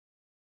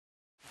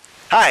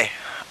Hi,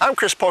 I'm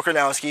Chris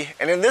Pokernowski,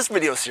 and in this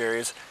video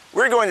series,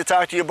 we're going to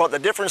talk to you about the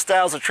different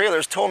styles of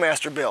trailers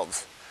Towmaster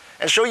builds,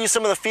 and show you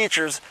some of the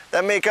features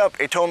that make up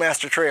a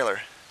Towmaster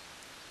trailer.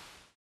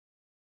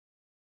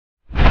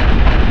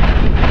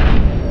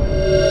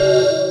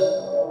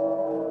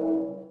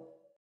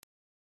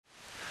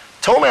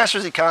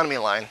 Towmaster's economy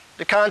line,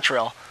 the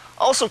Contrail,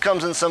 also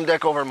comes in some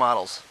deckover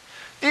models.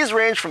 These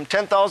range from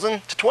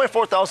 10,000 to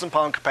 24,000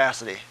 pound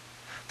capacity.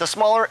 The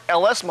smaller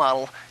LS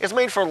model is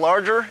made for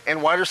larger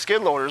and wider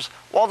skid loaders,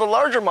 while the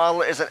larger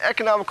model is an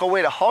economical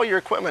way to haul your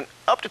equipment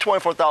up to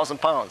 24,000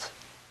 pounds.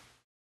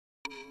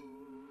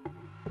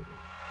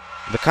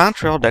 The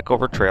Contrail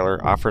deckover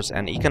trailer offers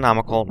an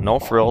economical,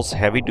 no-frills,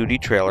 heavy-duty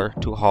trailer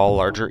to haul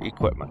larger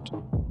equipment.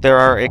 There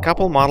are a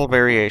couple model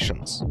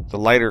variations: the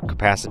lighter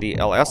capacity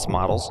LS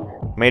models,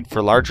 made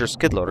for larger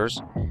skid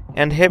loaders,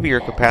 and heavier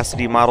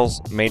capacity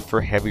models made for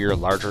heavier,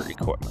 larger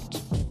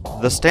equipment.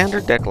 The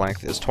standard deck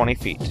length is 20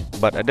 feet,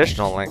 but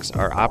additional lengths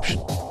are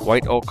optional.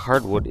 White oak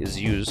hardwood is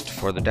used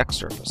for the deck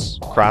surface.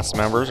 Cross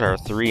members are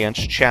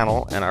 3-inch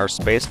channel and are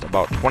spaced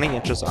about 20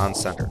 inches on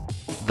center.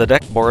 The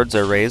deck boards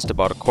are raised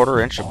about a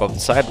 1/4 inch above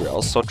the side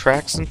rails so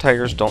tracks and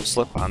tires don't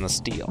slip on the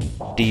steel.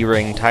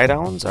 D-ring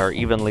tie-downs are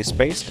evenly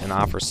spaced and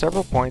offer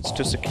several points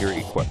to secure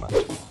equipment.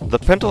 The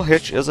pintle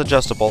hitch is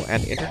adjustable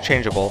and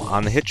interchangeable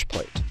on the hitch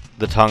plate.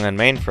 The tongue and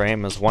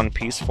mainframe is one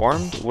piece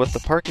formed with the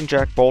parking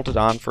jack bolted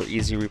on for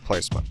easy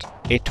replacement.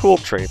 A tool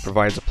tray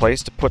provides a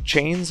place to put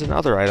chains and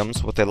other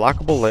items with a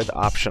lockable lid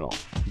optional.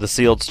 The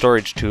sealed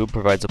storage tube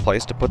provides a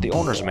place to put the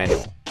owner's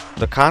manual.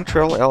 The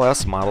Contrail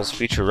LS models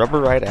feature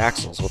rubber-ride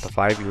axles with a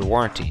 5-year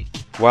warranty,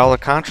 while the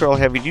Contrail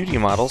heavy-duty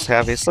models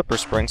have a slipper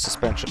spring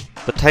suspension.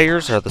 The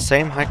tires are the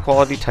same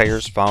high-quality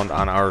tires found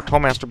on our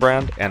Towmaster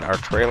brand and are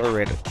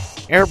trailer-rated.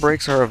 Air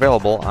brakes are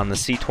available on the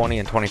C20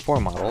 and 24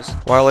 models,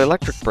 while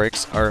electric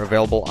brakes are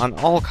available on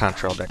all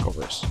Contrail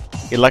deckovers.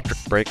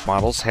 Electric brake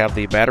models have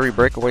the battery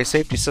breakaway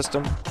safety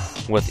system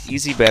with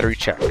easy battery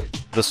check.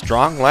 The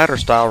strong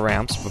ladder-style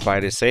ramps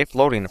provide a safe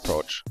loading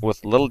approach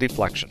with little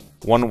deflection.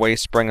 One-way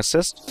spring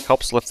assist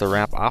helps lift the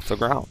ramp off the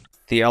ground.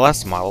 The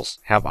LS models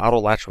have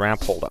auto-latch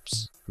ramp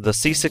holdups. The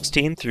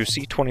C16 through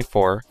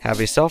C24 have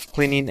a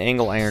self-cleaning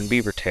angle iron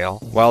beaver tail,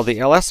 while the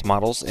LS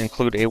models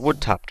include a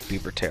wood-topped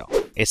beaver tail.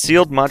 A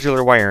sealed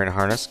modular wiring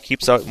harness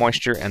keeps out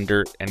moisture and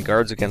dirt and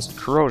guards against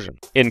corrosion.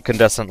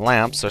 Incandescent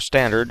lamps are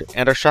standard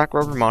and are shock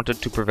rubber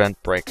mounted to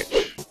prevent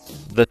breakage.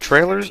 The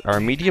trailers are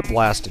media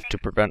blasted to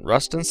prevent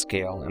rust and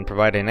scale and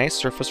provide a nice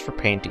surface for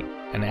painting.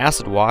 An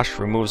acid wash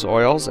removes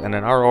oils and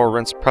an RO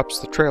rinse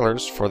preps the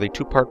trailers for the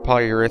 2-part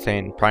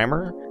polyurethane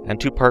primer and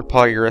 2-part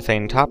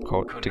polyurethane top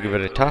coat to give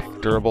it a tough,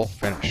 durable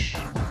finish.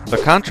 The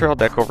Contrail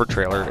deckover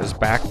trailer is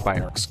backed by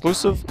our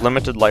exclusive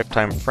limited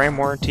lifetime frame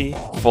warranty,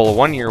 full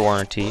 1-year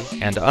warranty,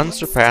 and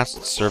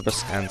unsurpassed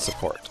service and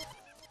support.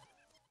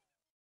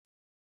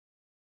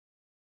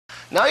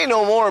 Now you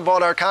know more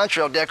about our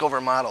Contrail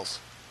deckover models.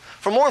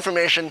 For more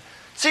information,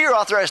 see your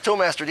authorized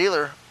Towmaster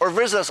dealer or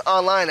visit us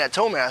online at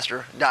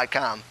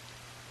towmaster.com.